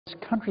this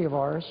country of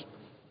ours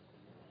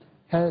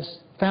has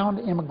found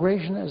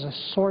immigration as a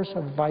source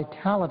of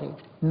vitality,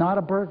 not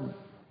a burden.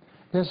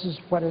 This is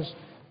what has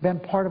been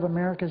part of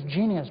America's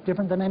genius,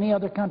 different than any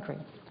other country.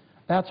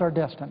 That's our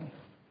destiny.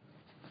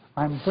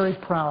 I'm very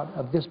proud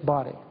of this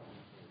body.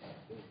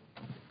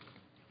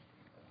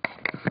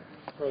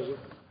 President.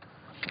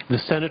 The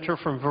Senator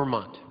from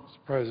Vermont.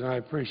 Mr. President, I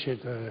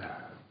appreciate the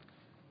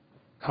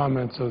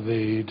comments of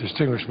the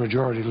distinguished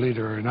majority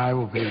leader, and I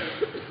will be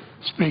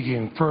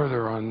speaking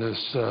further on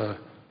this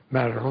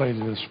matter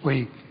later this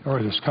week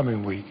or this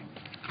coming week.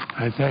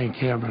 I thank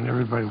him and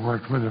everybody who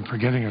worked with him for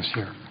getting us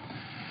here.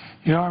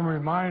 You know, I'm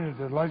reminded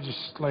that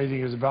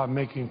legislating is about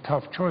making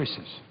tough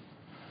choices.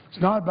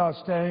 It's not about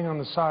standing on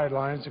the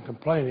sidelines and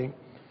complaining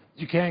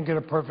you can't get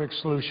a perfect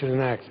solution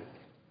enacted.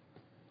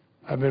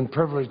 I've been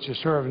privileged to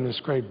serve in this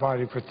great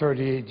body for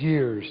 38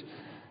 years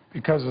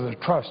because of the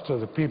trust of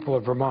the people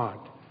of Vermont.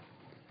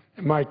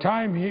 In my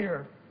time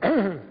here,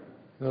 in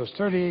those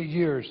 38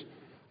 years,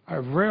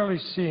 I've rarely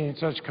seen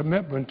such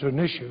commitment to an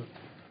issue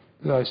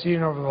that I've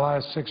seen over the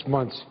last 6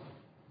 months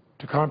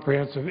to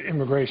comprehensive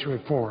immigration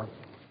reform.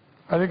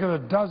 I think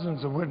of the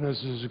dozens of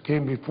witnesses who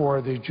came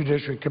before the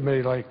Judiciary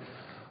Committee, like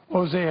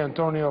Jose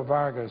Antonio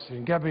Vargas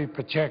and Gabby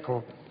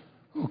Pacheco,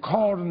 who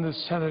called in the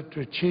Senate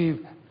to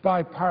achieve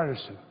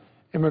bipartisan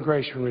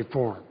immigration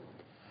reform.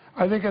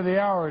 I think of the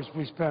hours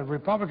we spent,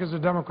 Republicans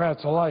and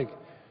Democrats alike,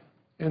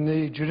 in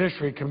the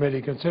Judiciary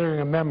Committee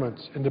considering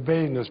amendments and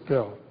debating this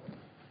bill.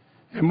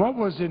 And what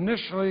was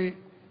initially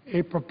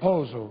a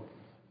proposal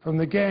from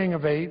the Gang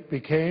of Eight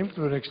became,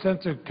 through an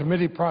extensive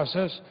committee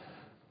process,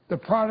 the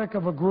product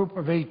of a group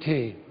of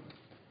 18.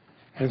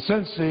 And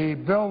since the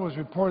bill was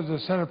reported to the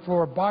Senate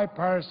floor,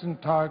 bipartisan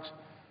talks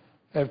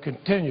have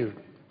continued.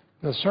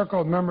 The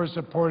circle of members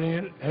supporting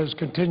it has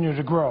continued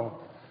to grow.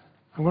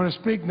 I'm going to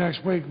speak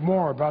next week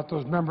more about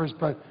those members,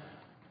 but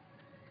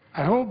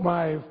I hope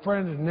my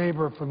friend and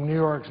neighbor from New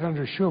York,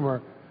 Senator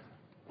Schumer,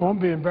 won't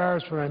be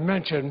embarrassed when I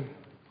mention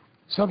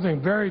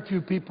something very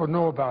few people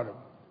know about him.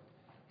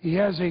 He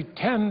has a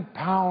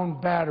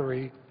 10-pound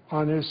battery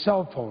on his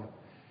cell phone.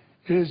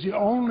 It is the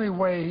only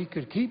way he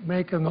could keep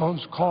making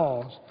those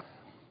calls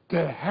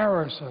that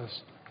harass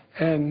us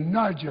and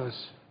nudge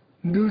us,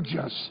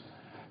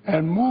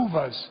 and move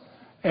us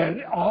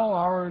at all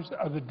hours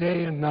of the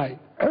day and night.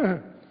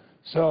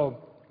 So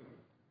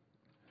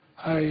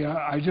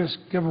I just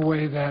give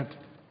away that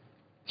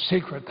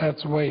secret.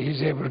 That's the way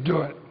he's able to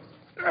do it.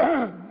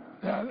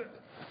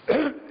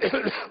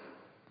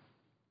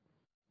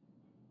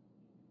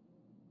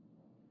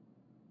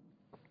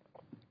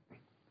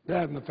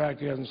 That and the fact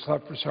he hasn't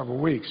slept for several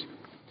weeks.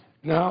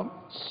 Now,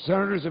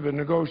 senators have been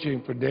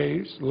negotiating for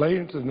days, late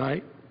into the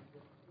night,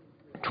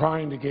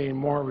 trying to gain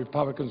more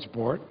Republican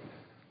support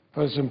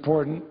for this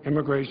important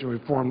immigration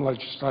reform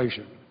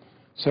legislation.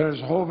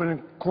 Senators Hoeven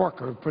and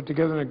Corker have put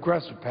together an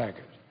aggressive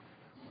package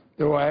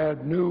that will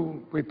add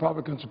new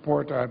Republican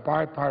support to our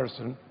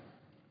bipartisan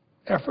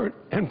effort,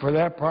 and for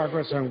that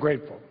progress I'm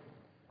grateful.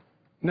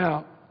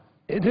 Now,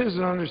 it is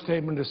an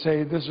understatement to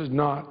say this is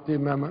not the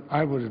amendment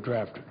I would have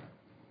drafted.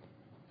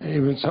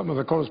 Even some of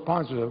the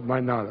co-sponsors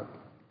might not have.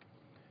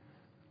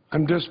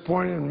 I'm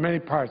disappointed in many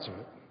parts of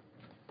it.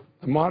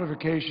 The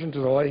modification to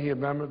the Leahy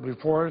amendment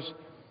before us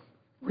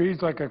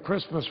reads like a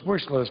Christmas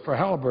wish list for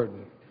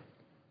Halliburton.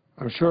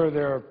 I'm sure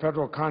there are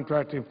federal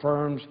contracting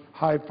firms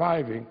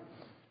high-fiving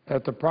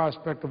at the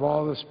prospect of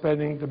all the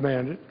spending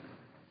demanded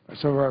by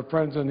some of our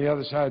friends on the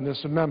other side in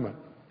this amendment.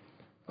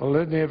 A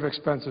litany of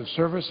expensive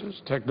services,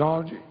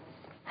 technology,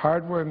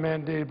 hardware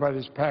mandated by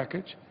this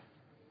package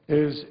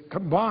is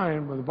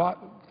combined with the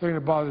thing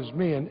that bothers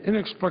me, an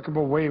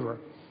inexplicable waiver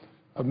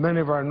of many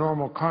of our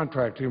normal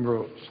contracting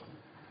rules.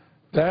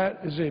 That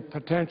is a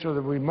potential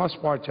that we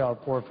must watch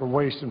out for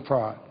waste and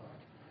fraud.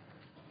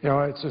 You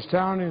know, it's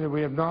astounding that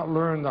we have not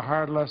learned the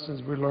hard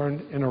lessons we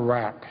learned in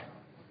Iraq.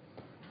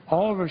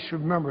 All of us should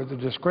remember the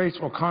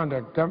disgraceful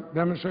conduct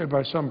demonstrated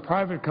by some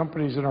private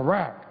companies in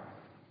Iraq,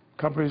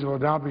 companies that will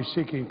now be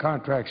seeking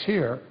contracts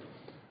here,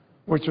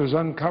 which was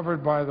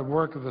uncovered by the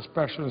work of the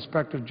Special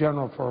Inspector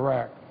General for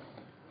Iraq.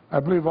 I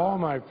believe all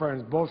my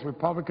friends, both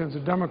Republicans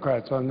and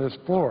Democrats on this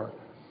floor,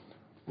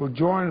 will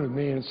join with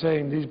me in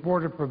saying these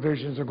border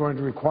provisions are going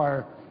to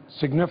require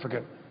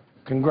significant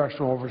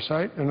congressional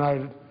oversight, and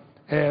I'd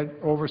add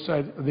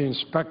oversight of the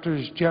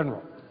Inspectors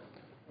General.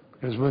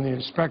 Because when the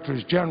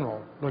Inspectors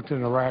General looked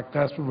in Iraq,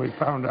 that's when we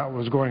found out what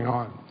was going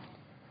on.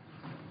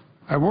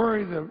 I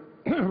worry that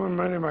when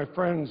many of my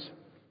friends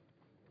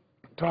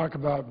talk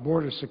about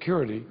border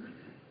security,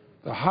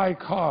 the high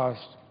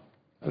cost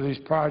of these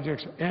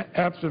projects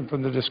absent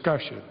from the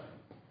discussion.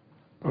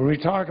 When we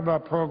talk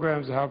about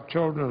programs that help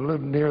children who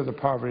live near the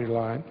poverty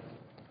line,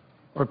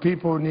 or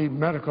people who need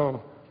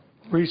medical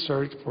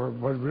research for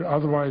what would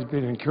otherwise be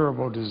an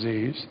incurable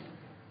disease,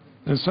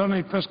 then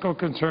suddenly fiscal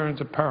concerns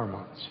are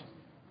paramount.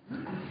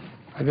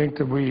 I think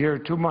that we hear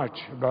too much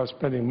about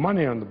spending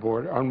money on the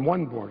border, on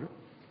one border,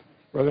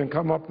 rather than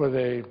come up with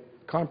a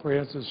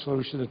comprehensive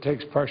solution that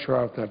takes pressure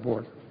off that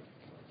border.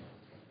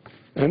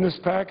 And this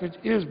package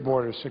is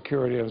border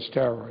security on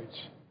steroids.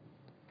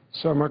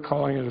 Some are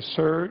calling it a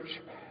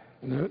surge,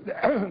 and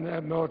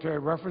that military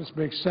reference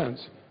makes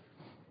sense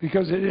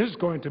because it is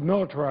going to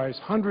militarize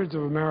hundreds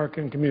of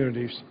American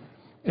communities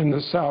in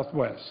the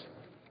Southwest.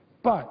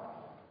 But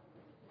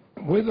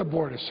with a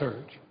border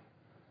surge,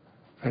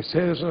 I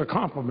say this as a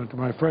compliment to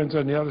my friends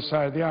on the other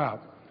side of the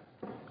aisle,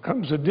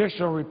 comes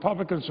additional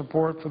Republican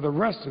support for the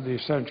rest of the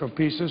essential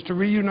pieces to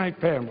reunite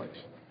families,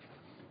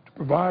 to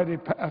provide a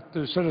path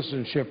to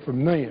citizenship for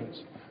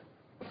millions,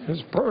 and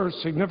spur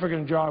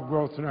significant job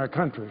growth in our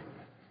country.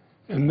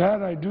 And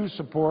that I do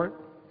support,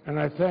 and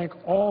I thank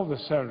all the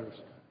senators,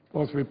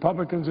 both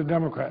Republicans and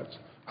Democrats,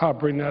 help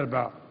bring that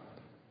about.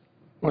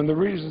 One of the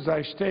reasons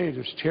I stayed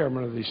as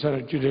chairman of the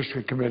Senate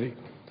Judiciary Committee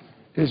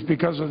is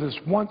because of this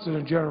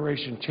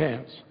once-in-a-generation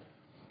chance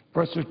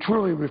for us to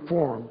truly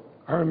reform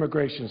our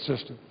immigration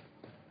system.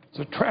 It's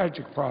a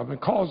tragic problem.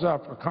 It calls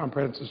out for a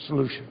comprehensive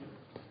solution.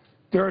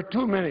 There are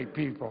too many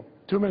people,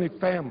 too many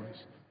families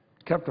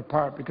kept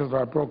apart because of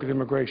our broken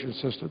immigration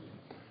system.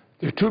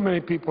 There are too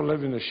many people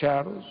living in the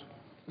shadows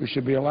who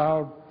should be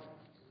allowed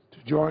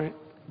to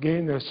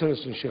gain their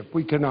citizenship.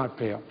 We cannot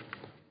fail.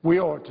 We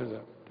owe it to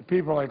them, to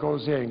people like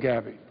Jose and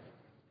Gabby,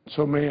 and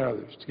so many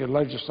others, to get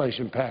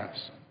legislation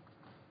passed.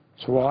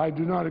 So while I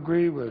do not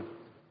agree with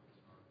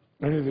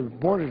many of the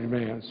border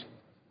demands,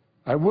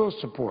 I will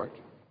support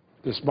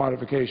this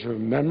modification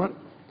amendment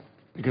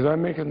because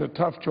I'm making the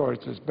tough choice.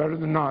 It's better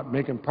than not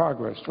making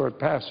progress toward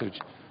passage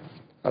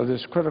of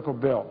this critical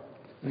bill.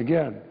 And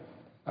again,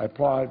 I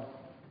applaud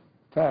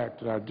the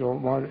fact that I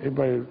don't want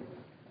anybody to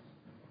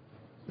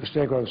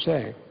mistake what I'm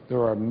saying.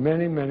 There are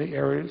many, many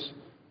areas,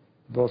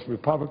 both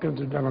Republicans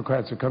and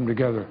Democrats, that come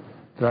together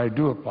that I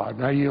do applaud,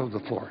 and I yield the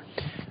floor.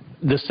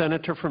 The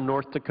senator from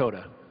North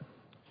Dakota.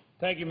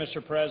 Thank you,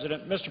 Mr.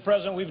 President. Mr.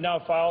 President, we've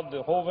now filed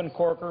the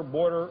Hoeven-Corker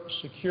Border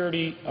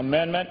Security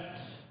Amendment.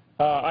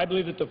 I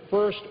believe that the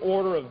first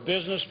order of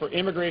business for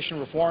immigration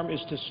reform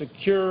is to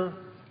secure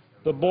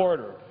the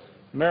border.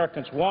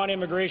 Americans want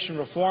immigration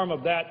reform,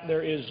 of that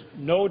there is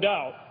no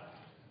doubt,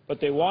 but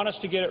they want us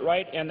to get it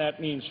right, and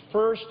that means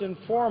first and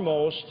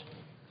foremost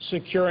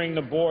securing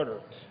the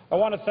border. I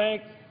want to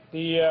thank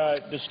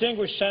the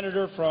distinguished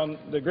senator from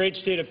the great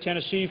state of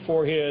Tennessee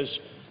for his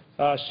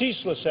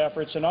ceaseless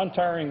efforts and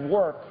untiring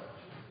work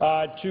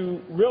to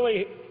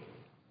really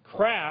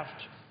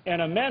craft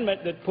an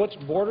amendment that puts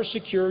border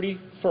security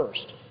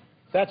first.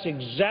 That's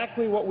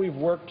exactly what we've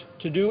worked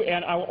to do,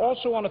 and I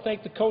also want to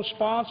thank the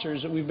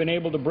co-sponsors that we've been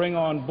able to bring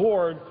on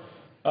board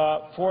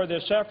for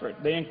this effort.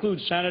 They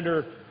include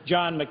Senator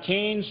John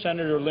McCain,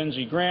 Senator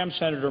Lindsey Graham,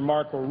 Senator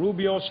Marco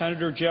Rubio,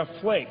 Senator Jeff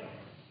Flake,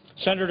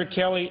 Senator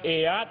Kelly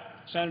Ayotte,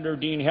 Senator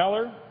Dean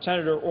Heller,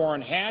 Senator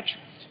Orrin Hatch,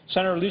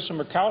 Senator Lisa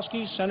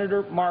Murkowski,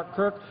 Senator Mark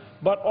Kirk,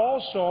 but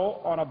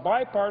also on a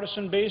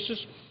bipartisan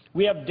basis,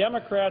 we have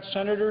Democrat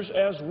senators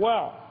as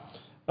well.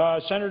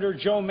 Senator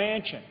Joe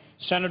Manchin,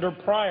 Senator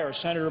Pryor,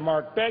 Senator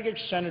Mark Begich,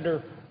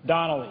 Senator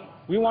Donnelly.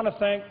 We want to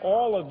thank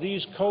all of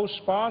these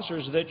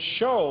co-sponsors that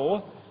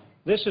show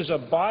this is a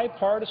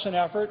bipartisan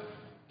effort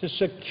to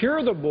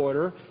secure the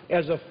border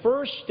as a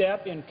first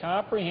step in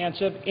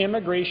comprehensive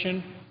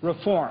immigration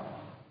reform.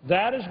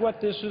 That is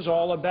what this is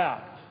all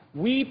about.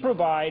 We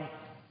provide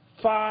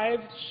 5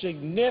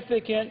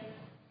 significant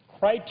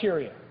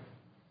criteria.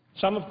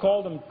 Some have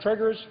called them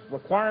triggers,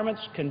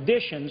 requirements,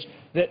 conditions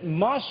that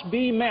must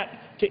be met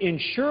to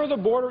ensure the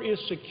border is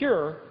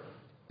secure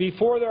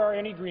before there are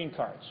any green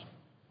cards.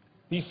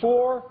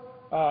 Before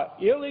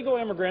illegal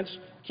immigrants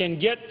can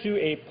get to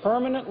a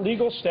permanent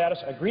legal status,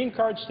 a green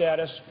card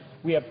status,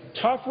 we have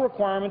tough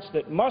requirements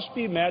that must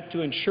be met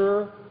to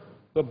ensure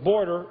the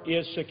border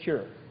is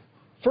secure.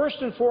 First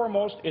and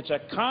foremost, it's a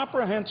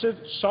comprehensive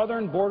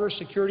southern border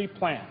security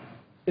plan.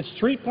 It's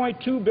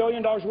 $3.2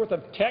 billion worth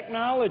of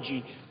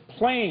technology,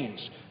 planes,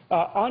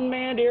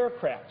 unmanned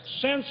aircraft,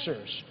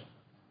 sensors,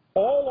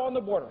 all on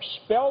the border,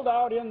 spelled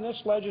out in this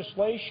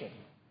legislation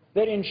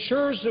that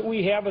ensures that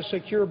we have a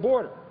secure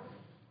border.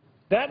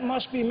 That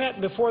must be met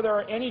before there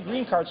are any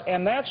green cards,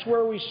 and that's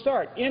where we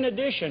start. In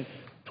addition,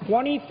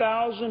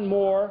 20,000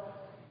 more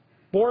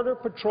Border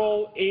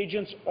Patrol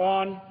agents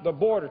on the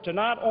border to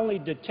not only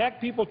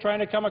detect people trying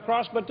to come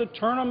across, but to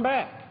turn them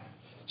back.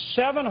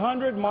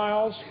 700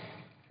 miles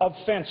of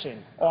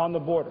fencing on the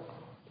border.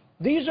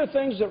 These are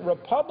things that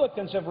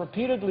Republicans have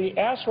repeatedly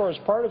asked for as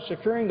part of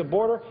securing the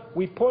border.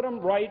 We put them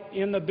right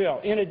in the bill.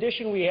 In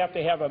addition, we have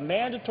to have a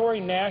mandatory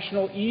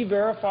national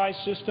E-Verify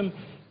system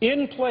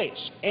in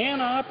place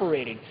and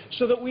operating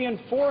so that we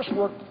enforce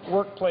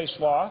workplace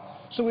law,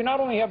 so we not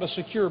only have a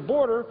secure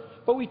border,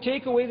 but we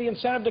take away the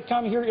incentive to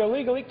come here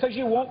illegally because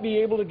you won't be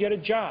able to get a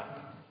job.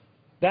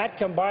 That,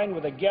 combined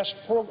with a guest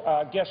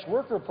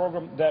worker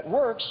program that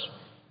works,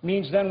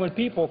 means then when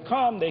people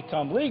come, they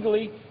come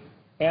legally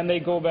and they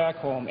go back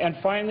home. And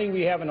finally,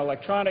 we have an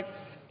electronic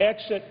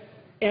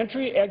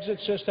entry-exit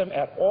system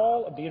at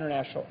all of the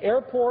international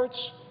airports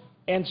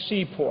and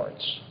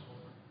seaports.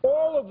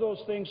 All of those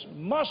things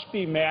must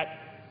be met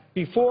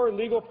before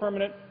legal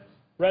permanent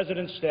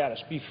resident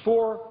status,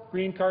 before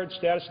green card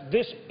status.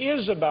 This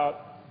is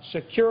about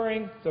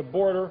securing the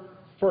border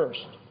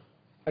first.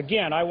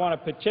 Again, I want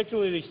to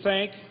particularly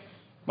thank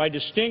my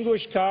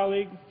distinguished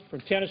colleague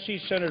from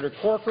Tennessee, Senator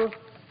Corker,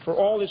 for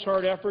all his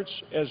hard efforts,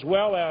 as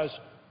well as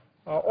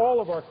all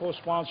of our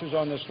co-sponsors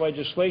on this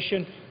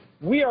legislation.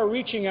 We are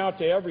reaching out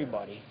to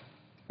everybody,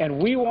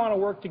 and we want to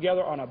work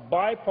together on a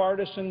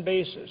bipartisan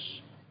basis.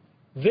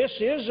 This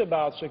is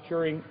about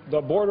securing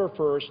the border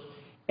first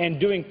and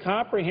doing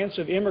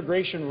comprehensive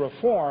immigration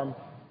reform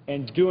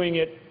and doing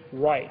it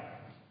right.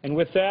 And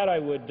with that, I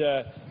would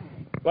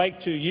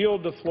like to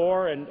yield the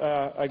floor and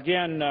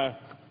again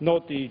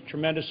note the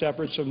tremendous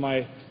efforts of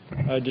my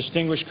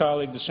distinguished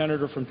colleague, the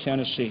senator from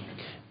Tennessee.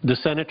 The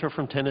senator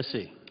from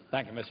Tennessee.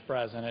 Thank you, Mr.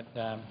 President.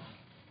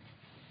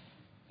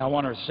 I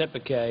want to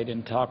reciprocate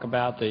and talk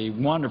about the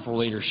wonderful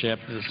leadership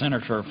that the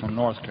senator from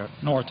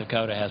North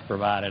Dakota has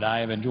provided. I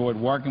have enjoyed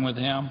working with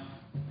him.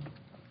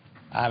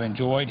 I've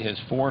enjoyed his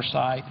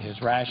foresight,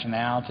 his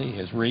rationality,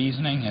 his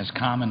reasoning, his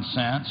common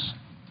sense,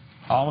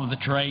 all of the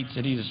traits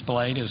that he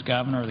displayed as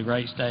governor of the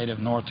great state of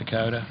North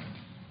Dakota.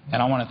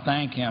 And I want to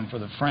thank him for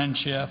the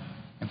friendship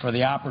and for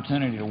the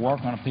opportunity to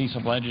work on a piece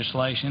of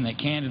legislation that,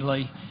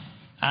 candidly,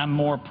 I'm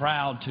more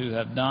proud to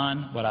have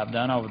done what I've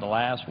done over the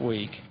last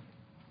week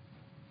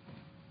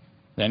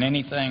than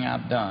anything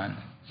I've done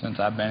since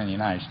I've been in the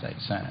United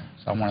States Senate.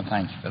 So I want to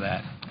thank you for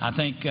that. I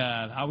think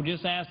I would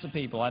just ask the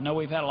people, I know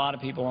we've had a lot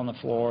of people on the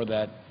floor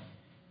that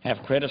have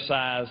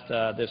criticized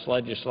this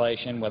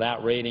legislation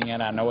without reading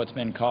it. I know it's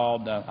been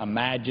called a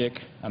magic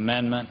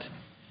amendment.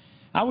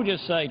 I would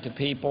just say to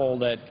people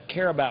that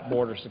care about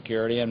border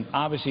security, and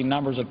obviously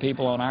numbers of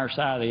people on our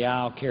side of the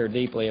aisle care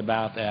deeply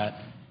about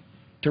that,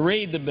 to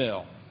read the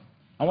bill.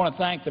 I want to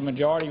thank the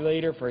Majority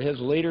Leader for his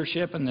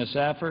leadership in this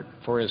effort,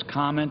 for his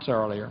comments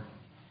earlier.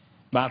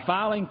 By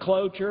filing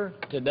cloture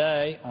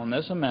today on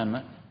this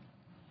amendment,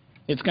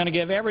 it's going to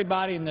give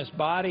everybody in this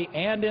body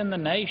and in the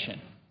nation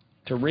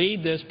to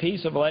read this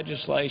piece of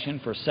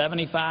legislation for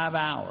 75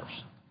 hours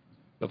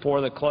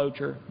before the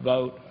cloture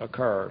vote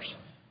occurs.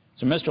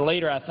 So, Mr.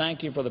 Leader, I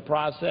thank you for the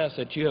process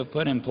that you have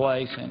put in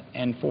place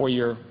and for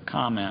your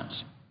comments.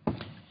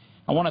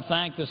 I want to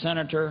thank the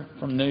senator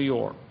from New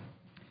York.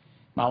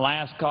 My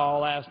last call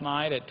last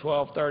night at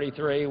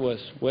 12:33 was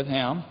with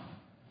him,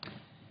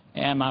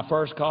 and my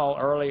first call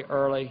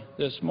early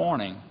this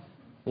morning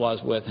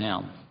was with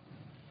him.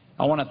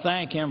 I want to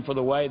thank him for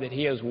the way that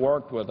he has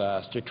worked with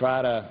us to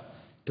try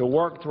to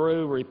work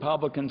through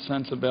Republican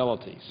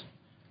sensibilities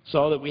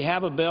so that we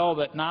have a bill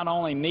that not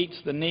only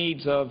meets the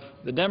needs of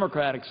the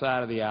Democratic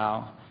side of the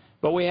aisle,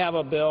 but we have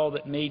a bill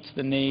that meets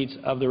the needs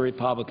of the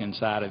Republican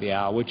side of the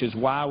aisle, which is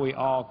why we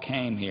all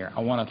came here.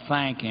 I want to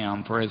thank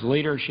him for his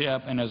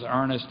leadership and his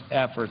earnest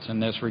efforts in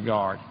this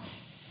regard.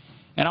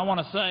 And I want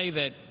to say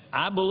that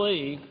I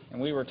believe, and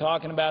we were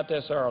talking about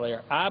this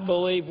earlier, I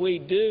believe we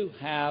do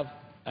have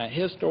a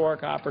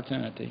historic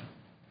opportunity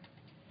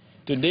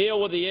to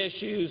deal with the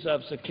issues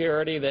of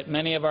security that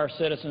many of our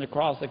citizens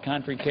across the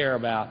country care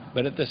about,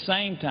 but at the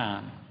same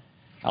time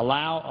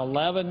allow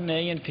 11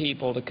 million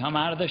people to come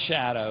out of the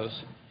shadows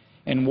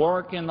and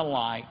work in the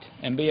light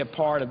and be a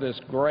part of this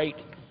great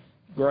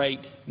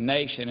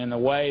nation in a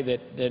way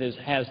that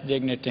has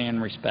dignity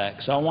and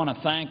respect. So I want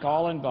to thank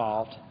all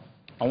involved.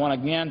 I want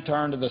to again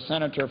turn to the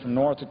senator from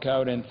North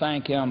Dakota and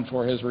thank him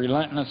for his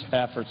relentless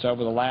efforts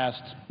over the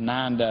last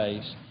 9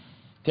 days.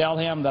 Tell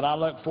him that I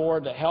look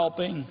forward to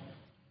helping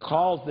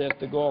cause this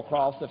to go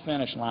across the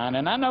finish line.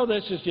 And I know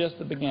this is just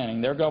the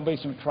beginning. There are going to be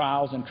some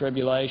trials and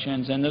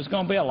tribulations, and there's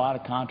going to be a lot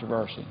of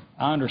controversy.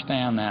 I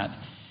understand that.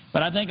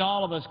 But I think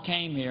all of us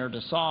came here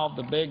to solve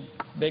the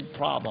big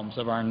problems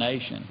of our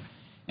nation.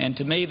 And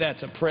to me,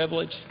 that's a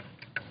privilege,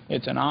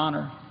 it's an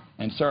honor,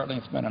 and certainly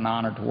it's been an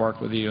honor to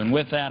work with you. And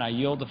with that, I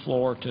yield the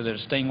floor to the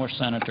distinguished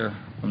senator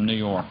from New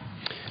York.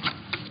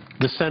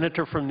 The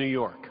senator from New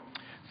York.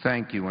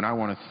 Thank you. And I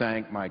want to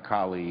thank my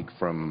colleague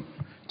from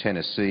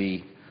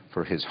Tennessee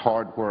for his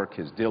hard work,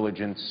 his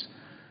diligence.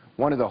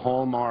 One of the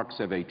hallmarks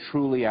of a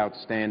truly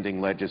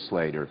outstanding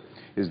legislator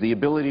is the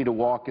ability to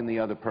walk in the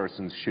other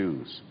person's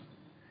shoes.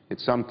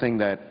 It's something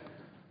that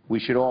we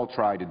should all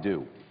try to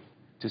do,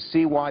 to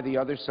see why the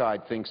other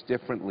side thinks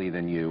differently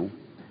than you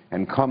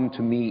and come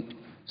to meet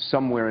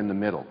somewhere in the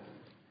middle.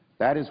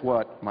 That is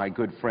what my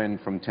good friend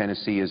from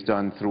Tennessee has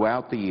done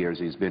throughout the years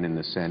he's been in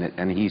the Senate,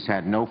 and he's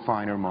had no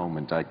finer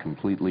moment, I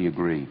completely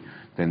agree,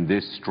 than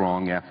this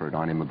strong effort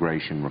on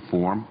immigration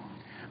reform.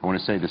 I want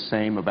to say the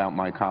same about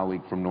my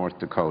colleague from North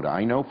Dakota.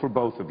 I know for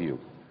both of you,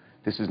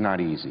 this is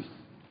not easy.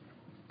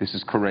 This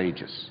is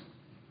courageous.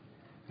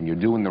 And you're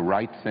doing the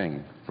right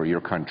thing for your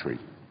country.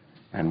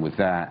 And with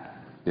that,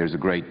 there's a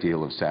great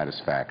deal of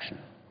satisfaction.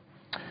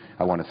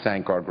 I want to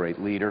thank our great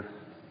leader.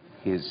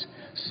 His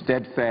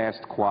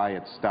steadfast,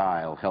 quiet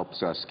style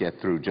helps us get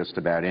through just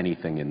about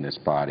anything in this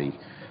body.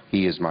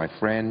 He is my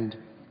friend,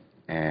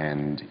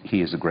 and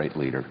he is a great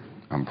leader.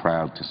 I'm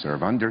proud to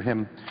serve under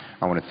him.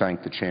 I want to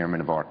thank the chairman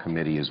of our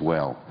committee as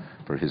well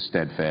for his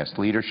steadfast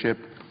leadership,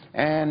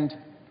 and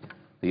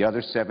the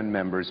other 7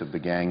 members of the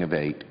Gang of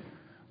 8.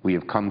 We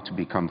have come to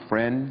become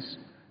friends.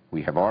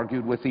 We have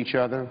argued with each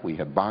other. We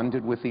have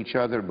bonded with each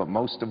other. But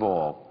most of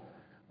all,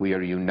 We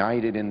are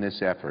united in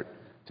this effort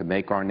to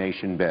make our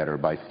nation better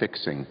by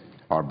fixing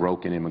our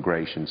broken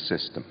immigration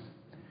system.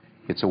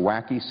 It's a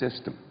wacky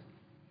system.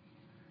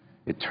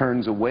 It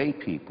turns away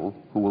people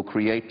who will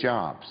create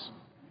jobs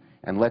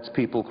and lets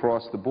people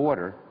cross the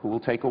border who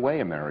will take away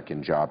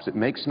American jobs. It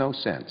makes no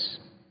sense.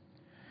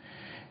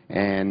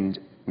 And,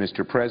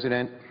 Mr.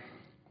 President,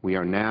 we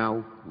are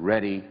now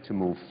ready to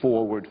move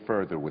forward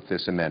further with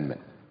this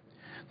amendment.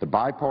 The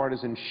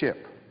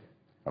bipartisanship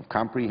of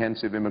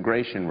comprehensive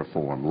immigration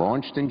reform,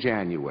 launched in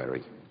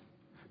January,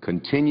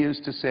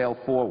 continues to sail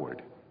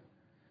forward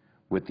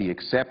with the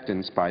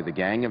acceptance by the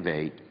Gang of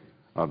Eight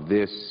of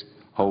this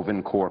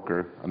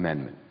Hoeven-Corker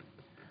amendment.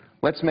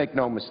 Let's make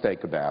no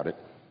mistake about it.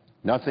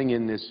 Nothing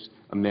in this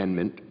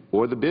amendment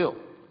or the bill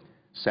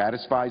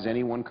satisfies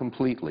anyone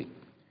completely.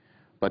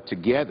 But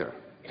together,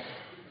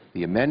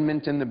 the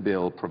amendment and the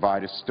bill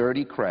provide a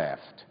sturdy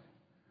craft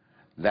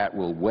that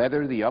will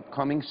weather the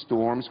upcoming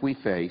storms we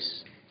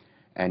face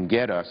and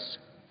get us,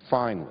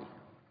 finally,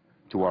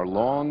 to our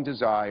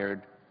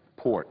long-desired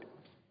port,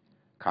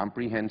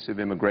 comprehensive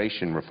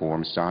immigration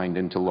reform signed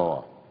into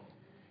law.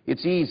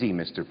 It's easy,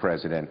 Mr.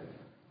 President,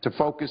 to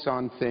focus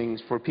on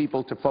things, for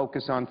people to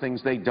focus on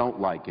things they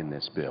don't like in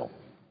this bill.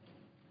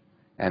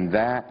 And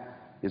that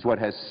is what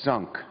has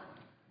sunk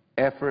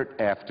effort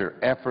after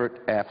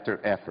effort after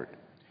effort.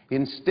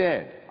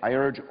 Instead, I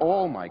urge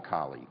all my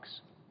colleagues,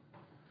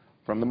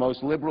 from the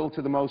most liberal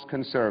to the most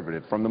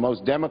conservative, from the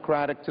most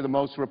Democratic to the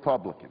most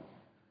Republican,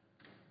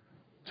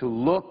 to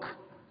look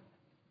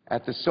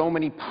at the so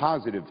many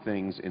positive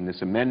things in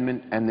this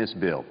amendment and this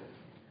bill.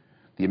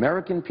 The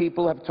American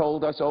people have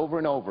told us over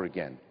and over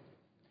again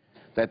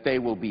that they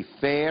will be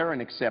fair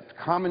and accept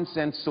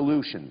common-sense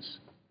solutions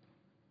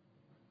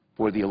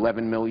for the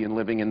 11 million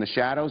living in the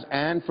shadows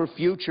and for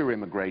future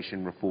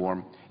immigration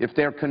reform if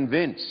they're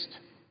convinced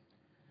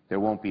there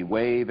won't be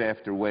wave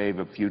after wave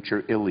of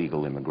future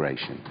illegal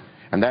immigration.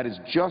 And that is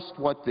just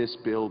what this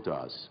bill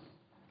does.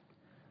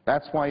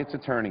 That's why it's a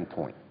turning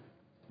point.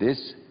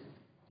 This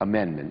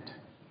amendment,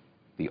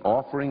 the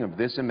offering of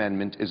this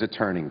amendment, is a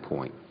turning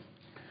point.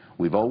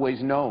 We've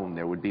always known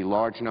there would be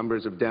large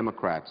numbers of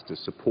Democrats to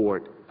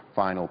support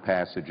final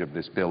passage of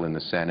this bill in the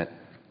Senate,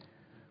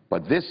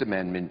 but this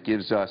amendment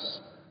gives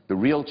us the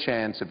real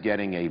chance of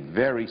getting a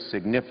very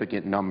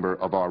significant number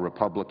of our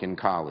Republican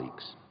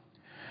colleagues.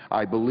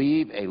 I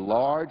believe a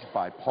large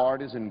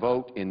bipartisan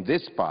vote in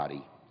this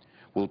body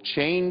will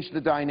change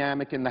the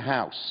dynamic in the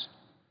House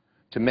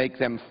to make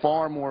them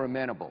far more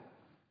amenable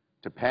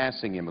to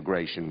passing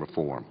immigration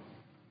reform.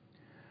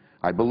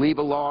 I believe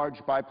a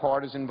large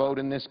bipartisan vote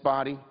in this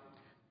body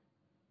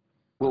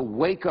will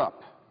wake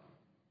up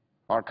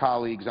our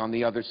colleagues on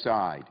the other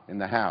side in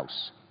the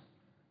House,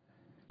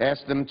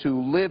 ask them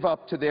to live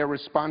up to their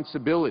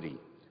responsibility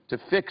to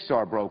fix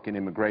our broken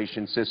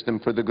immigration system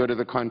for the good of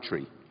the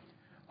country.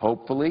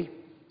 Hopefully,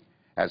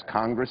 as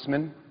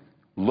congressmen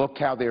look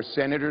how their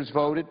senators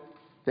voted,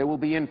 they will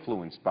be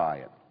influenced by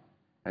it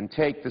and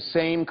take the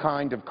same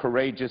kind of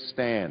courageous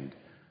stand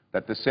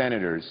that the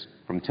senators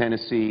from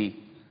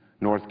Tennessee,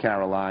 North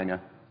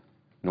Carolina,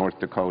 North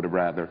Dakota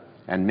rather,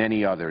 and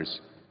many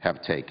others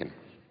have taken.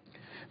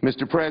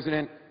 Mr.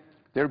 President,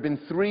 there have been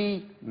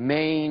three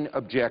main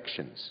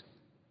objections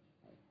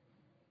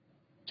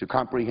to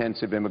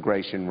comprehensive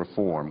immigration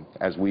reform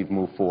as we've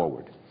moved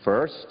forward.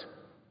 First,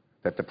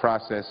 that the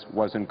process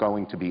wasn't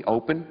going to be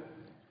open.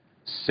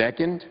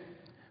 Second,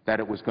 that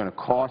it was going to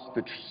cost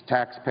the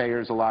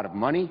taxpayers a lot of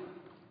money.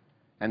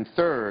 And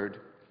third,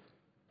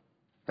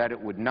 that it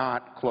would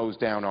not close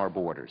down our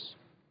borders.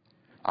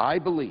 I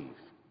believe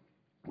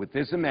with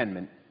this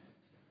amendment,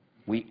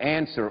 we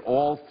answer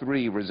all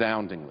three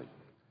resoundingly.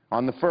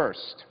 On the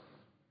first,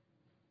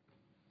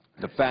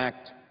 the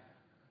fact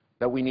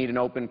that we need an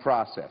open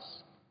process.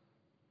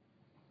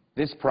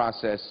 This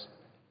process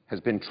has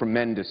been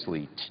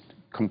tremendously,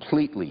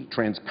 completely,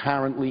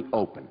 transparently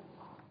open.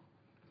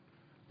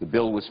 The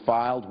bill was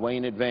filed way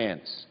in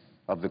advance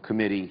of the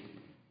committee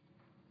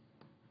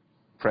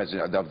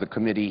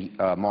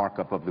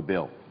markup of the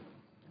bill.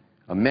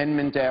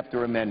 Amendment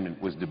after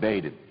amendment was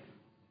debated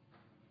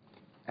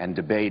and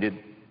debated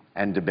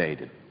and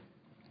debated.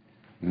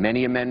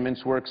 Many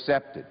amendments were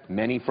accepted,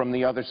 many from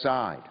the other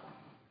side.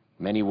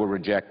 Many were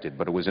rejected,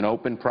 but it was an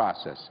open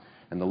process.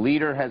 And the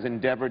leader has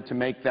endeavored to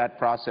make that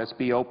process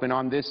be open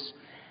on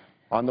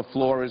the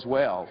floor as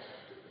well.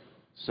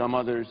 Some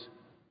others,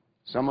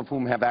 some of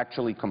whom have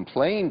actually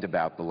complained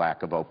about the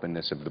lack of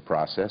openness of the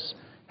process,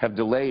 have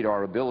delayed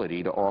our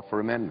ability to offer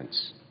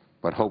amendments.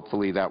 But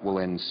hopefully that will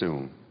end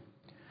soon.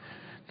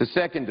 The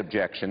second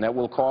objection, that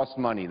will cost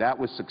money, that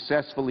was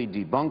successfully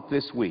debunked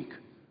this week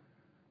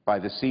by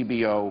the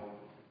CBO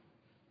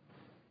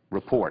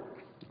report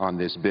on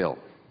this bill.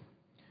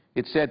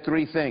 It said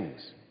three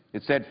things.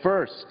 It said,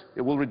 first,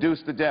 it will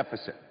reduce the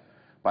deficit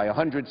by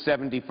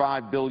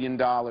 $175 billion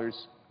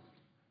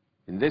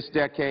in this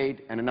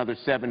decade and another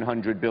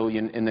 $700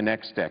 billion in the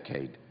next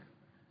decade.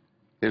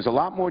 There's a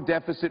lot more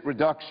deficit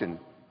reduction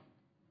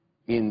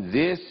in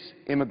this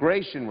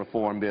immigration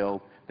reform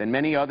bill than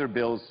many other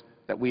bills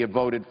that we have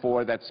voted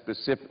for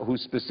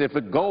whose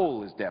specific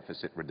goal is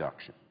deficit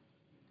reduction.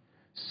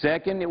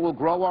 Second, it will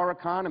grow our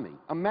economy.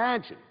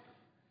 Imagine.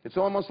 It's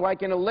almost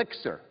like an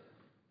elixir.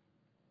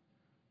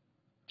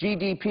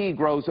 GDP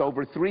grows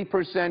over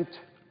 3%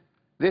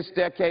 this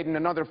decade and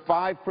another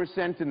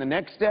 5% in the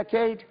next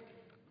decade.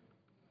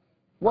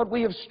 What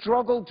we have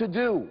struggled to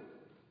do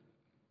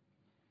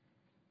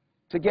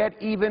to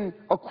get even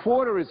a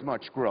quarter as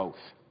much growth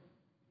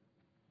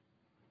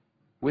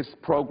with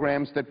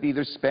programs that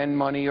either spend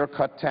money or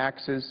cut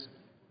taxes.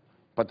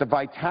 But the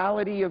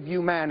vitality of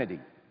humanity,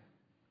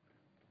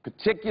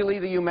 particularly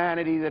the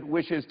humanity that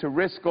wishes to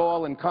risk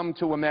all and come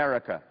to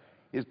America,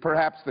 is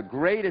perhaps the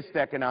greatest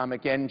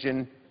economic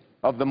engine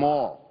of them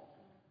all.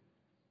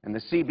 And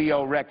the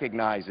CBO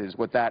recognizes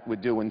what that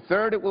would do. And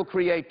third, it will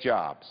create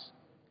jobs.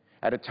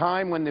 At a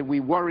time when we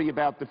worry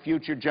about the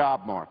future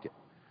job market,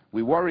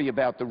 we worry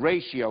about the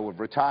ratio of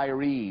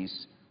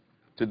retirees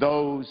to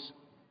those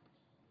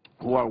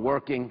who are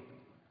working,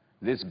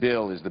 this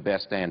bill is the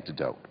best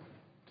antidote.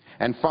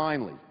 And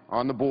finally,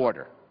 on the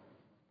border,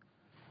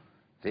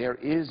 there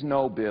is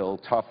no bill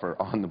tougher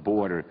on the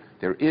border.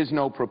 There is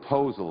no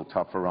proposal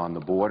tougher on the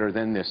border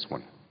than this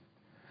one.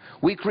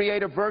 We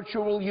create a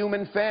virtual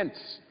human fence.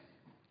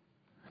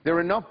 There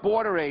are enough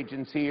border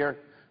agents here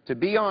to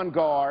be on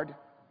guard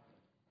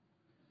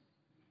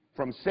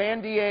from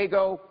San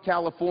Diego,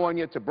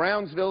 California to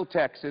Brownsville,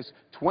 Texas,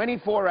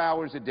 24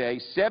 hours a day,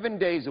 7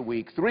 days a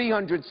week,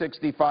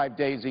 365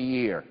 days a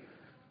year,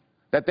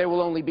 that they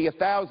will only be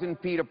 1,000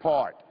 feet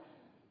apart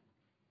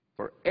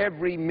for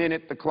every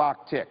minute the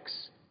clock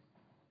ticks.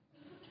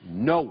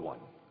 No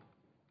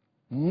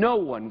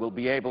one will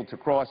be able to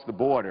cross the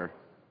border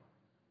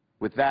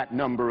with that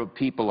number of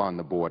people on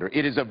the border.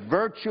 It is a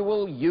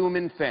virtual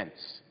human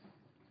fence.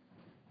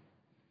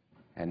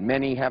 And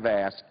many have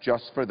asked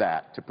just for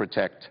that, to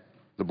protect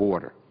the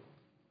border.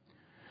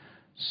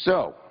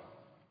 So,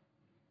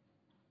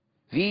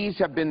 these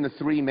have been the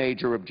three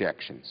major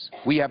objections.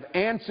 We have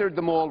answered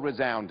them all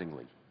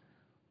resoundingly.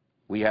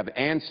 We have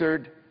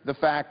answered the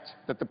fact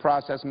that the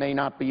process may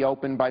not be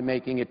open by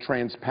making it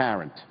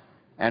transparent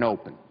and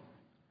open.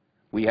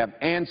 We have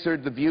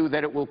answered the view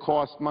that it will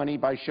cost money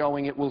by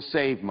showing it will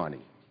save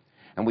money.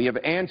 And we have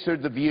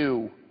answered the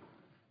view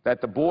that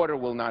the border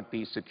will not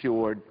be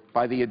secured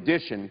by the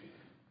addition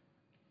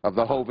of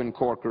the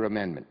Hoeven-Corker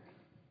Amendment.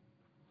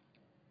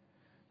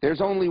 There's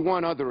only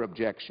one other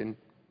objection.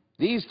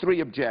 These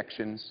three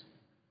objections,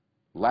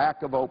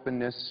 lack of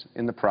openness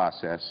in the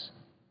process,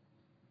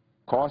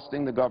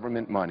 costing the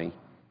government money,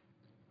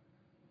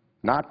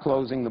 not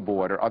closing the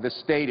border, are the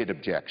stated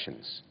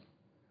objections.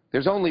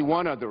 There's only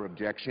one other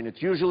objection.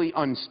 It's usually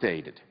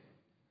unstated,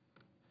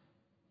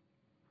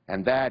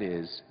 and that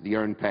is the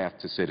earned path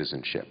to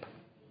citizenship.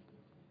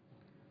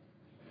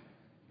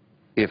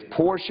 If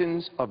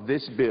portions of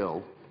this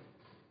bill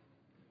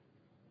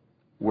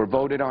were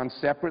voted on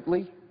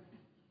separately,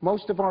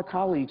 most of our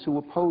colleagues who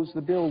oppose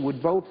the bill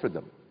would vote for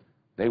them.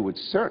 They would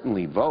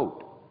certainly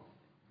vote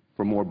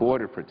for more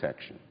border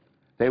protection.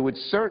 They would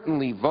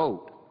certainly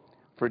vote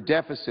for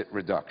deficit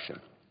reduction.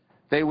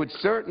 They would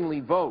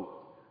certainly vote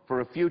for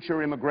a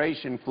future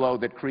immigration flow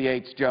that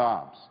creates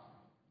jobs.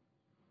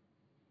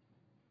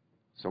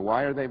 So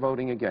why are they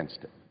voting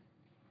against it?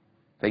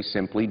 They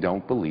simply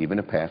don't believe in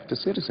a path to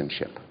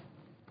citizenship.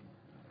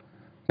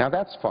 Now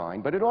that's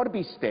fine, but it ought to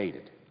be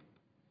stated.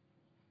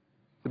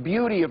 The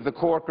beauty of the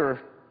Corker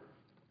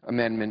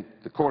Amendment,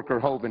 the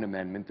Corker-Hoeven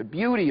Amendment, the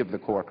beauty of the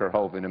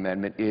Corker-Hoeven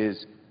Amendment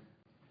is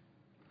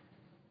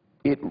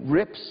it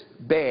rips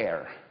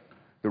bare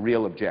the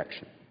real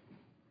objection.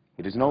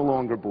 It is no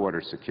longer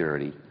border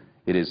security.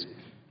 It is,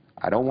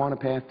 I don't want a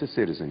path to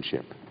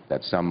citizenship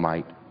that some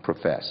might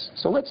profess.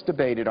 So let's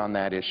debate it on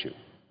that issue.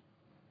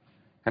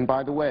 And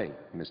by the way,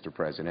 Mr.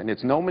 President,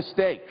 it's no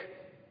mistake,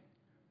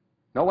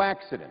 no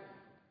accident,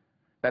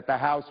 that the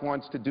House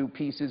wants to do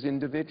pieces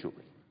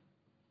individually,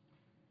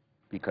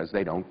 because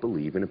they don't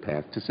believe in a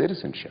path to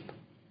citizenship,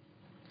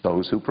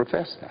 those who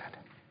profess that.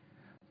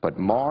 But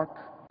mark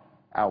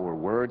our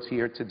words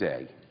here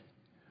today,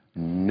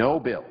 no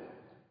bill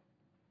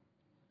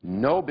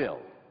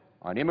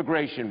on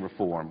immigration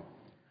reform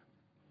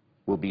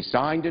will be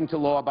signed into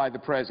law by the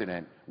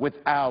President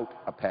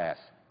without a path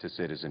to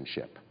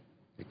citizenship.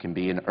 It can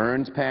be an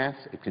earned path,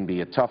 it can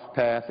be a tough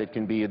path, it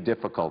can be a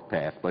difficult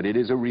path, but it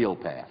is a real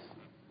path.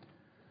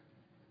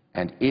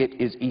 And it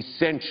is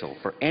essential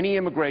for any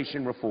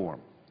immigration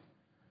reform.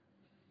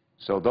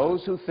 So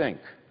those who think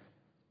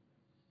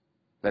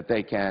that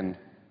they can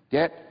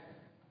get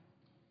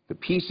the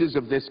pieces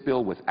of this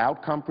bill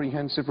without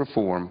comprehensive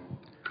reform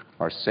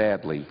are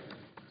sadly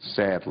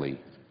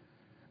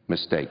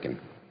mistaken.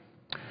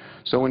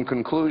 So in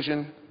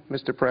conclusion,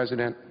 Mr.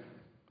 President,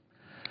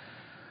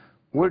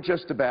 we're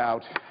just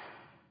about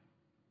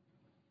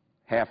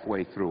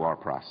halfway through our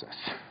process.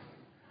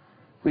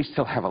 We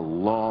still have a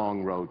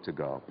long road to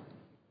go.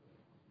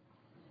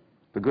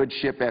 The good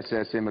ship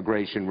SS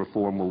immigration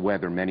reform will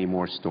weather many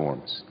more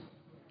storms.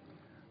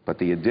 But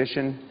the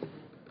addition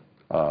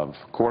of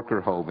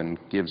Corker-Hoeven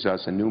gives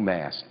us a new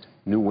mast,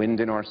 new wind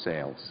in our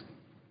sails,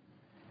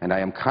 And I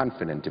am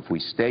confident if we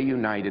stay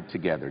united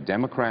together,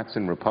 Democrats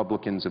and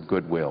Republicans of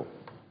goodwill,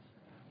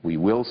 we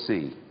will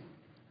see,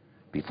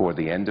 before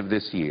the end of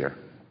this year,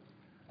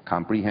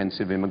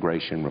 comprehensive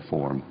immigration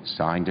reform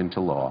signed into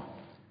law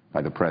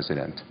by the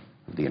President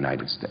of the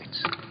United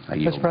States. I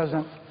yield. Mr.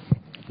 President,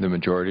 The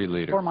Majority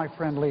Leader. before my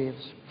friend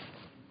leaves,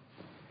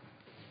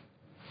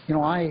 you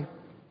know, I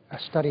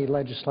study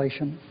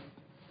legislation.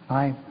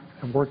 I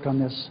have worked on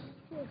this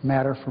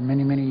matter for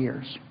many, many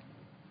years.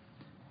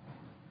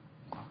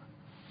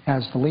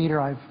 As the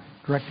leader, I've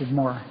directed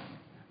more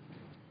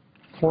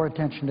floor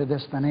attention to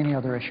this than any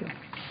other issue.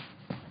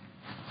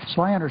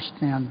 So I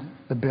understand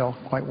the bill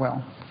quite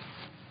well.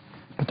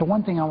 But the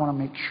one thing I want to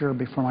make sure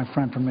before my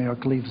friend from New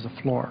York leaves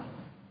the floor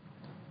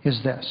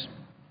is this.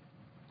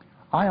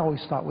 I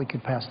always thought we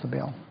could pass the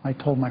bill. I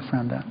told my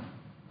friend that,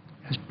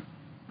 as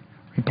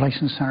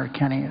replacing Senator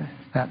Kenney,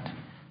 that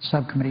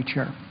subcommittee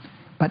chair.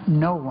 But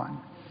no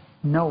one,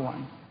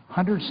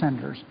 100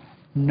 senators,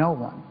 no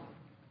one,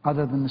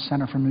 other than the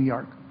senator from New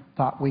York,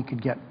 thought we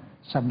could get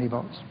 70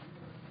 votes.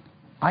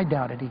 I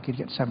doubted he could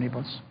get 70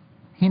 votes.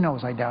 He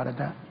knows I doubted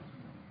that.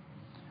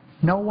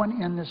 No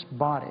one in this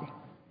body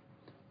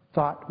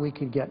thought we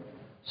could get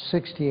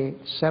 68,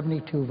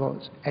 72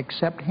 votes,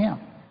 except him.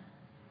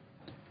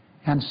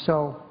 And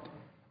so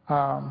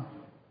I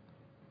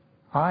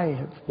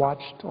have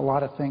watched a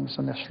lot of things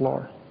on this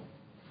floor.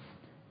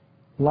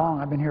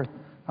 I've been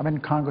in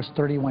Congress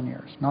 31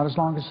 years, not as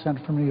long as the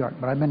senator from New York,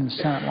 but I've been in the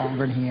Senate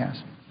longer than he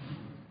has.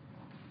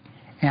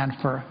 And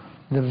for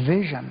the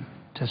vision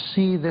to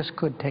see this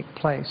could take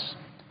place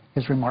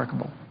is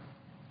remarkable.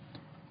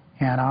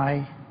 And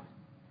I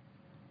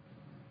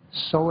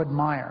so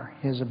admire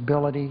his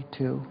ability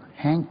to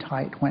hang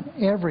tight when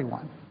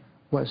everyone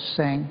was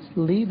saying,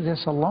 leave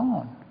this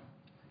alone.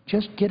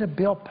 Just get a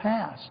bill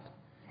passed.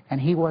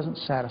 And he wasn't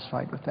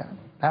satisfied with that.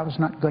 That was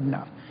not good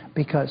enough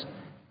because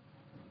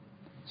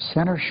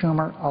Senator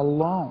Schumer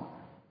alone,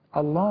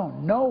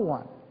 no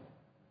one,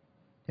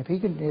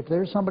 if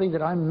there's somebody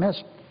that I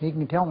missed, he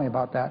can tell me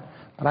about that,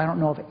 but I don't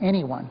know of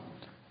anyone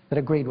that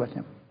agreed with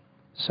him.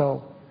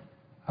 So,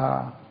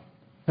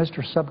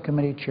 Mr.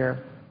 Subcommittee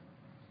Chair,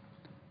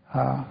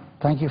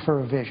 thank you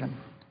for a vision.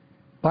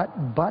 But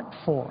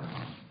for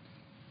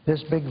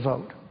this big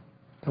vote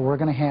that we're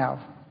going to have,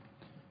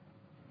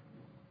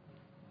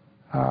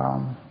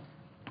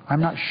 I'm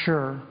not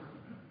sure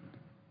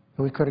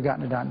that we could have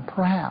gotten it done.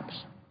 Perhaps.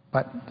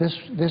 But this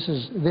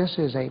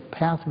is a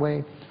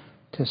pathway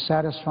to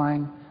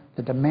satisfying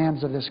the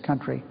demands of this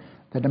country.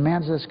 The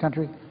demands of this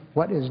country,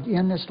 what is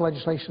in this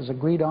legislation is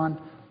agreed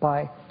on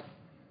by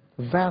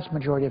the vast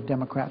majority of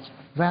Democrats,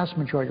 vast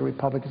majority of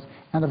Republicans,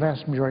 and the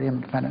vast majority of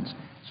independents.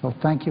 So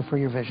thank you for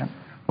your vision.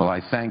 Well,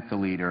 I thank the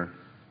leader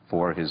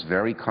for his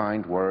very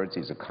kind words.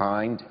 He's a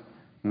kind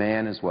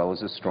man as well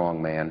as a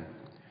strong man.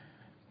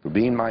 For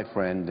being my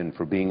friend and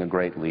for being a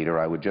great leader,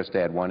 I would just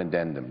add one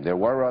addendum. There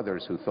were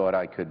others who thought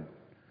I could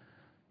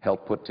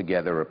help put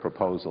together a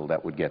proposal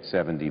that would get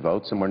 70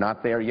 votes, and we're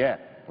not there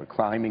yet. We're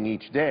climbing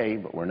each day,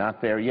 but we're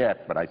not there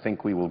yet. But I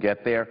think we will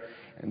get there,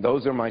 and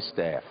those are my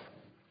staff,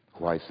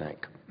 who I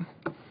thank.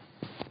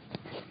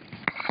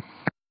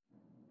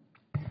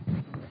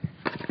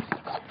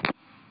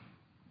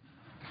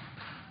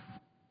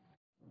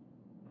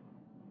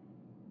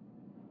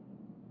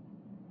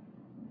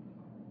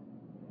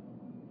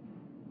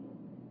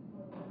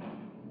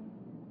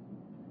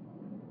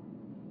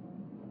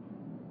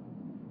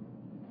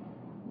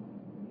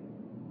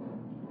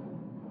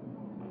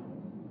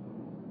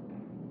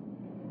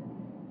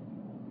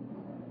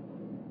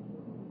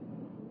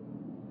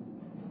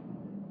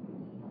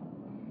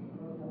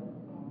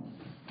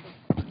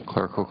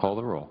 Clerk will call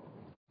the roll.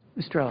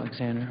 Mr.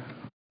 Alexander.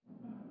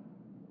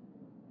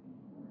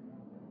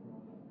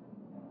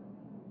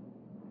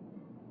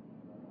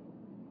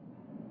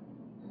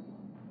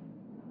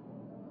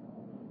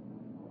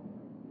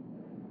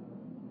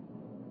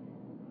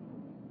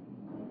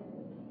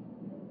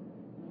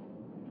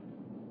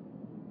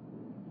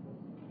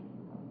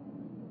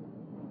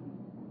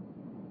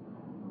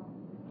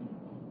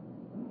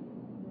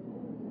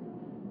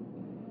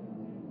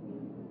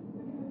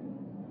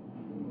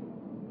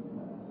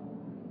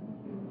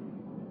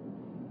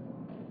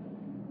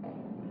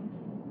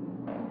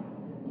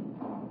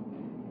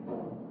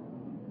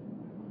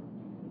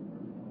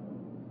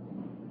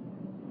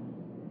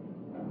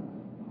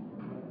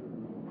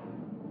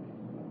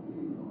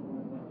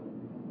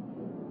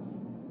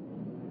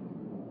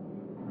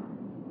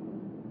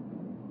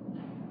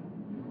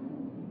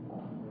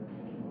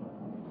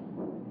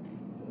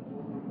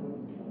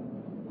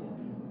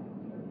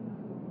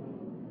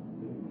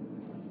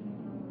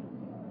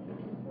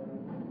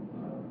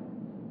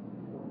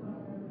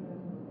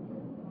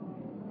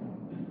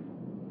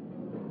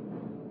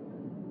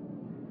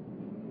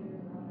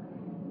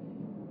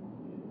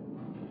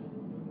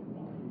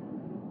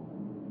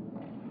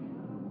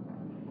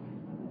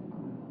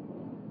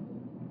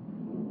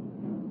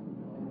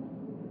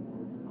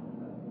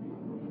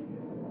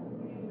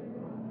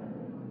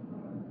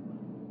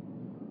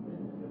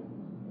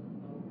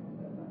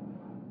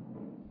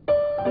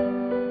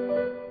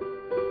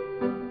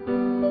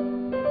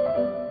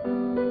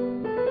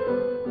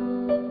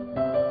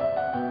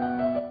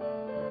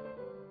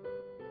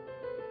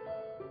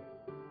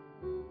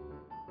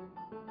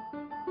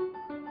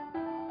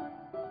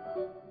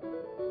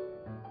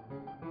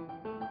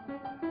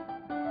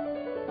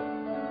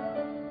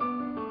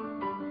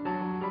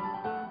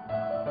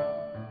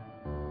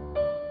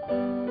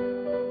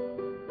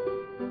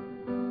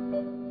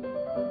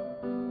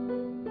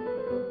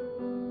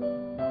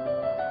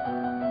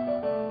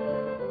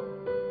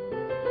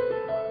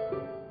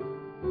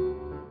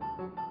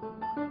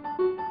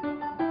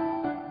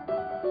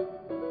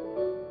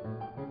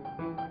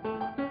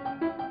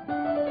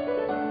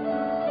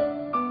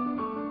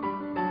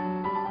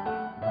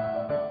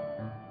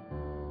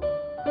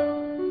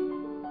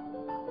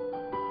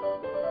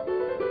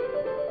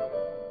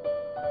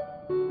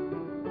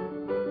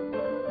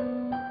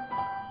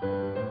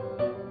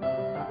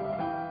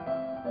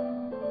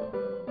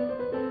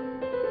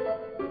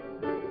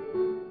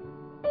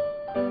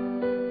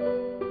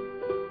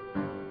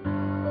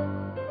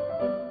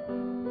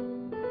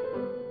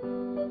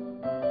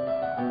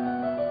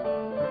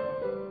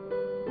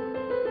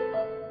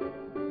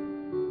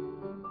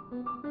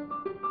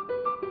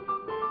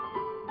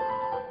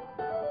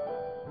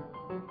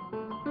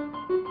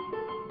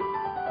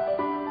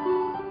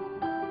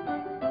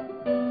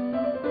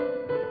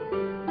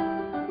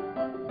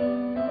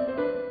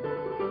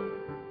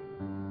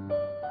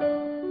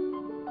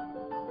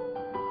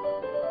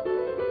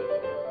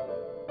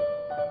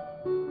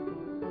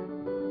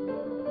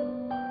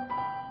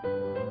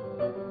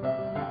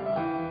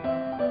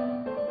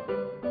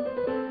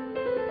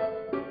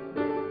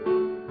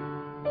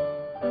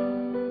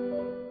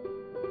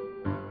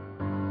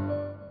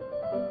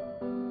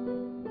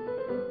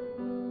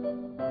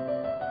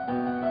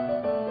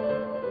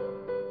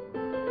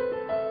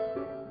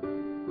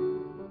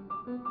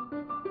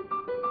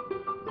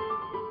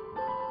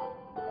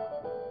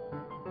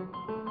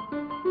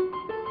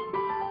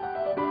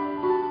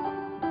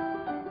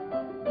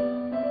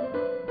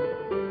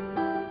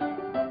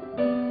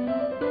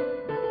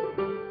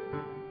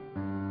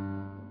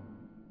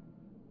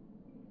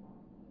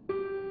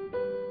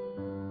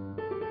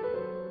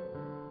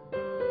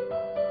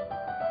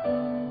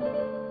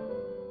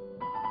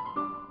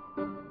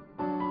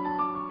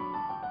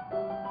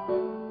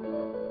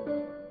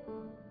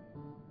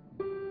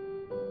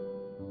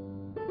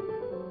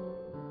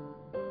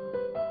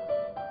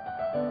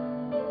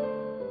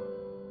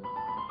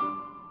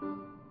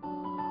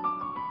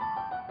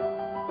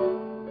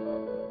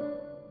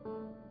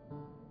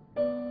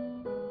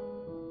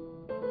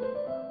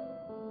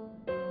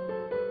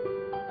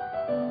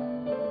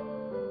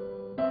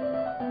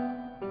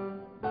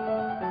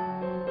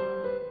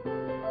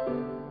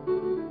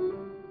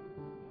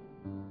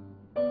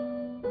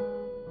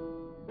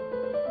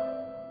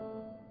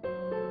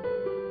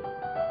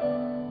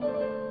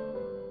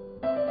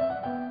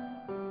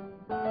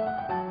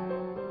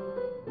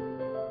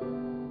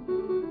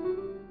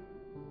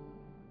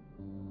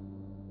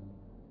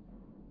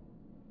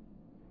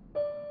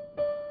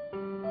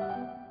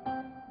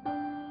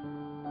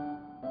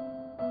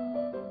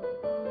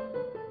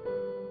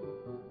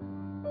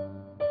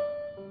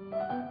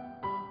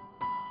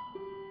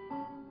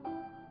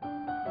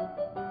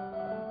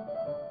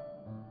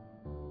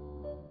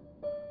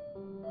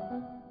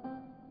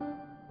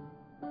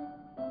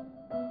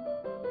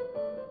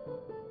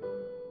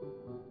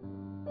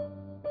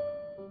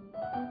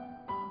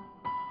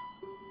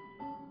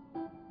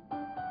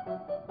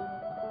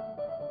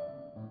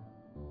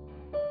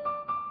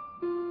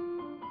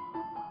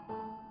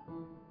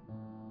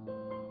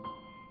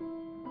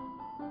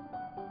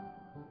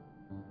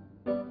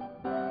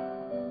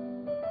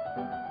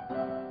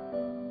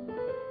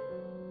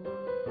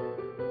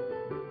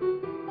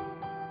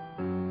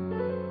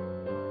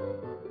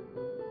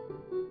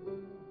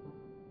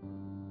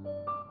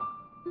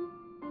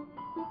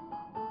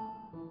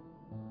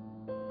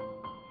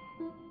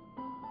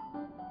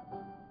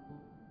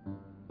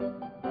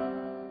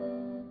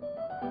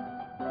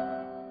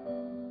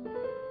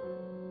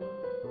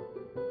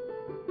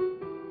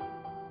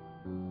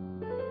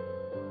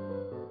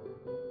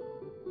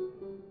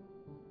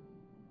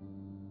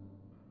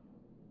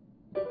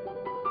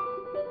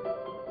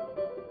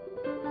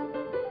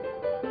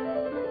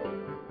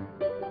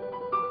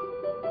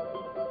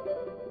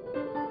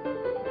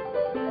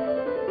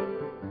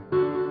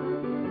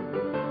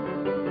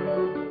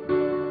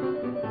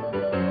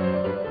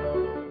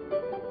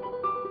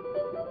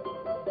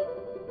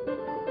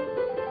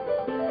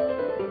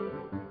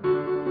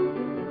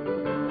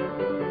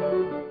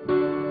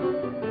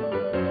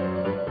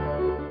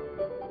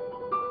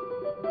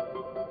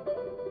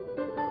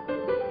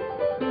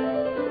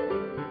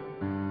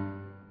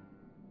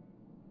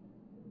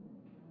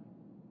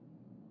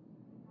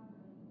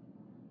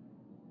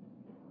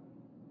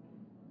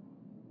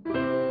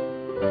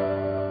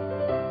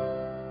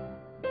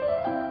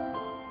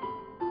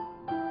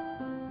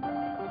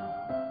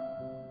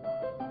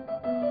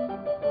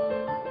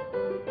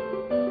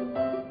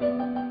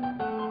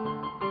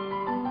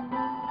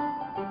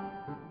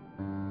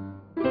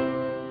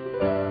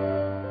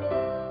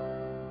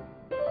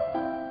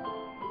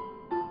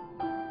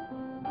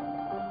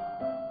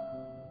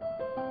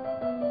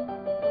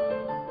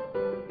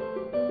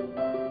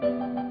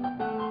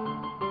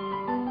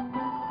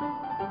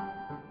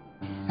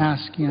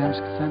 ask unanimous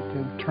consent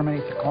to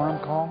terminate the quorum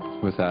call.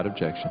 Without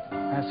objection.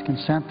 I ask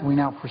consent that we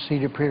now proceed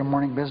to a period of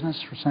morning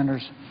business for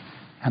senators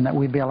and that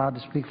we be allowed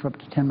to speak for up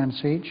to 10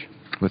 minutes each.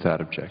 Without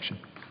objection.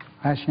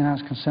 I ask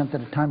unanimous consent that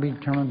a time be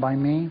determined by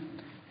me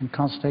in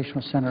consultation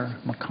with Senator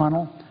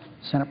McConnell.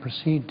 The Senate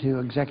proceed to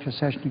executive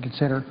session to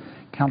consider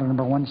calendar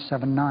number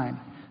 179,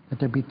 that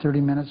there be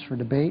 30 minutes for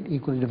debate,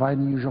 equally divided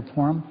in the usual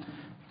forum.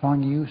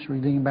 Following use or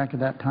leading back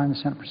at that time, the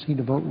Senate proceed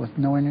to vote with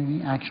no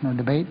any action or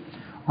debate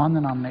on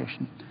the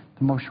nomination.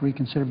 The motion to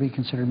reconsider be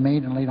considered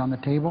made and laid on the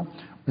table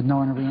with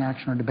no intervening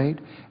action or debate,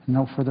 and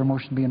no further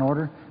motion be in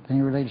order. That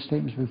any related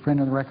statements be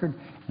printed on the record,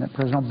 and that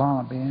President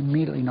Obama be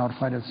immediately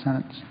notified of the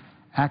Senate's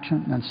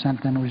action and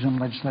sent then resume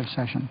legislative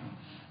session.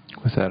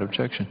 Without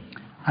objection.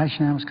 I ask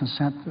unanimous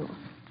consent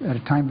at a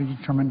time be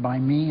determined by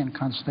me in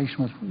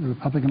consultation with the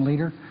Republican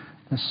leader,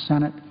 the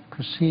Senate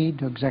proceed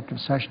to executive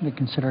session to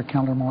consider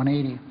calendar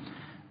 180,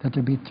 that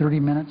there be 30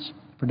 minutes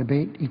for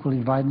debate equally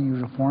divided in the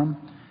usual forum.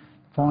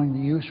 Following the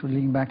use or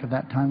leading back at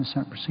that time, the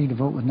Senate proceed to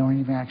vote with no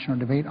intervening action or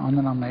debate on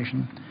the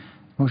nomination.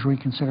 Motion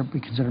reconsider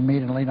be considered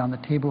made and laid on the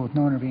table with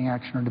no intervening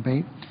action or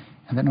debate,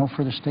 and that no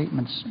further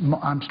statements,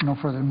 no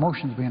further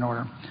motions be in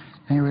order.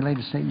 Any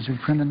related statements be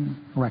printed in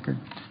the record.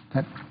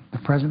 That the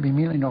President be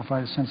immediately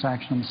notified of the Senate's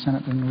action and the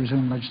Senate then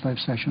resume legislative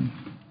session.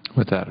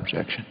 Without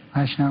objection.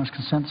 I ask unanimous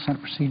consent. The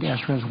Senate proceed to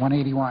S-Res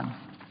 181.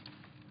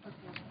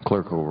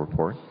 Clerk will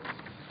report.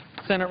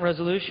 Senate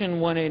Resolution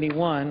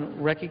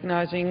 181,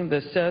 recognizing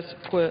the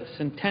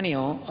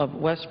sesquicentennial of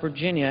West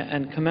Virginia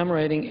and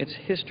commemorating its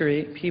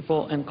history,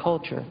 people, and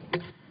culture.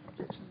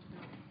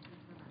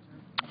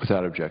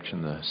 Without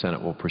objection, the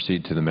Senate will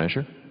proceed to the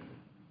measure.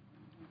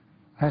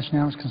 I ask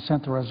unanimous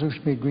consent the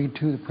resolution be agreed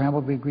to, the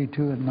preamble be agreed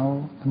to, and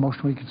the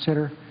motion we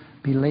consider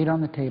be laid on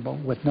the table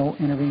with no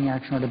intervening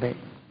action or debate.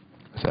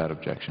 Without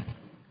objection.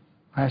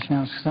 I ask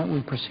unanimous consent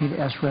we proceed to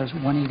S-Res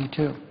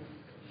 182.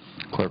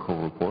 Clerk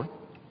will report.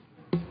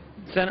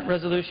 Senate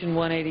Resolution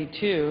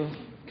 182,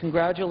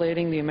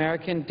 congratulating the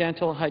American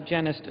Dental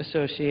Hygienist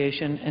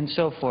Association, and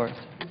so forth.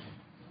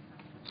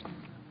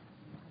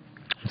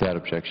 Without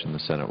objection, the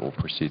Senate will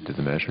proceed to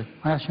the measure.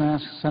 I ask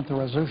unanimous consent the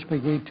resolution be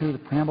agreed to, the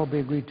preamble be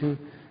agreed to,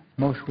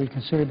 the motion we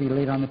consider be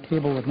laid on the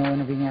table with no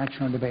intervening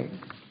action or debate.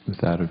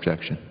 Without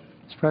objection.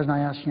 Mr. President,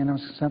 I ask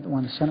unanimous consent that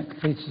when the Senate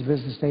completes its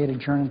business day, it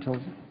adjourn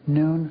until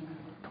noon,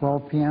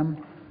 12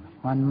 p.m.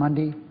 on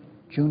Monday,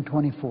 June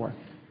 24th.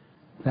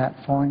 That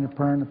following the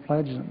prayer and the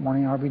pledge, the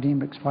morning hour be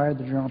deemed expired,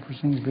 the journal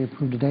proceedings be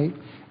approved to date,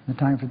 and the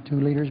time for the two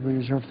leaders be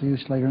reserved for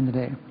use later in the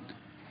day.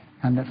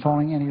 And that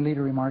following any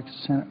leader remarks,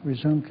 the Senate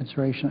resume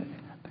consideration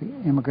of the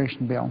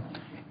immigration bill,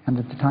 and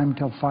that the time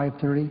until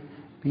 5:30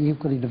 be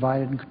equally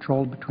divided and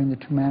controlled between the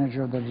two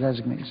managers of the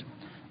designees.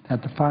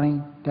 That the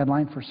filing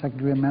deadline for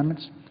second-degree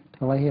amendments to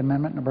the Leahy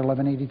Amendment number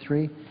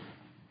 1183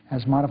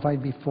 as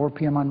modified be 4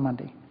 p.m. on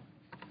Monday.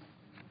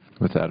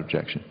 Without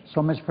objection.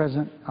 So, Mr.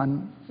 President,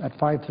 at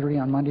 5:30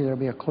 on Monday, there will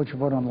be a cloture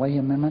vote on the Leahy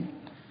Amendment.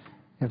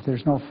 If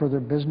there's no further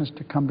business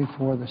to come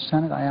before the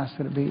Senate, I ask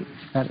that it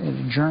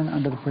adjourn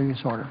under the previous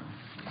order.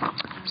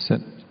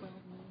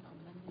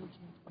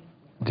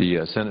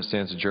 The Senate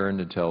stands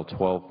adjourned until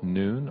 12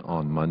 noon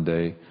on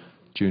Monday,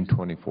 June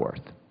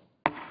 24th.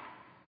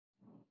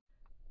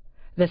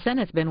 The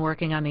Senate's been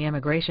working on the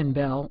immigration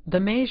bill. The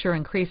measure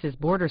increases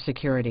border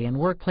security and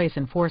workplace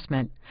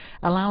enforcement,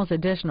 allows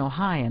additional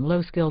high and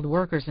low-skilled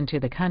workers into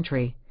the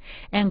country,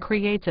 and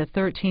creates a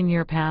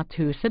 13-year path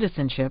to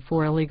citizenship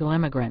for illegal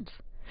immigrants.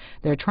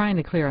 They're trying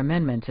to clear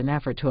amendments in an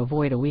effort to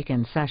avoid a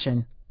weekend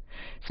session.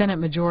 Senate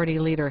Majority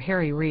Leader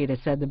Harry Reid has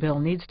said the bill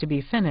needs to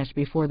be finished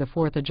before the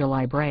 4th of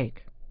July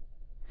break.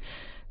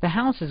 The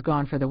House is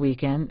gone for the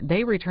weekend.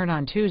 They return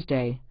on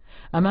Tuesday.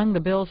 Among the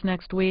bills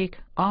next week,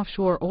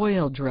 offshore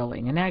oil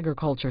drilling and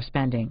agriculture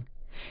spending.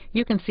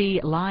 You can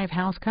see live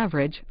House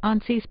coverage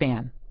on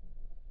C-SPAN.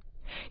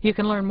 You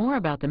can learn more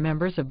about the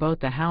members of both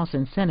the House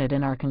and Senate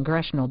in our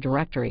Congressional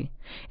Directory.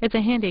 It's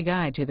a handy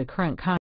guide to the current